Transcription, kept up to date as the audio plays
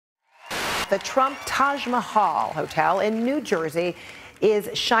The Trump Taj Mahal Hotel in New Jersey is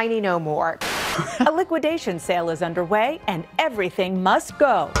shiny no more. A liquidation sale is underway, and everything must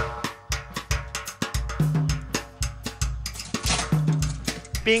go.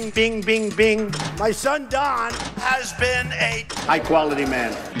 Bing, bing, bing, bing. My son Don Has been a high-quality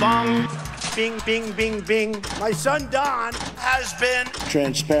man. bong. Bing, bing, bing, bing. My son Don Has been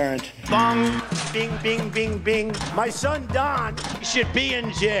transparent. bong. Bing, bing, bing, bing. My son Don should be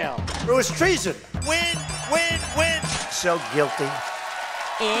in jail. It was treason. Win, win, win. So guilty.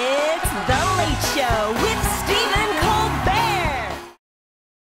 It's The Late Show with Stephen Colbert.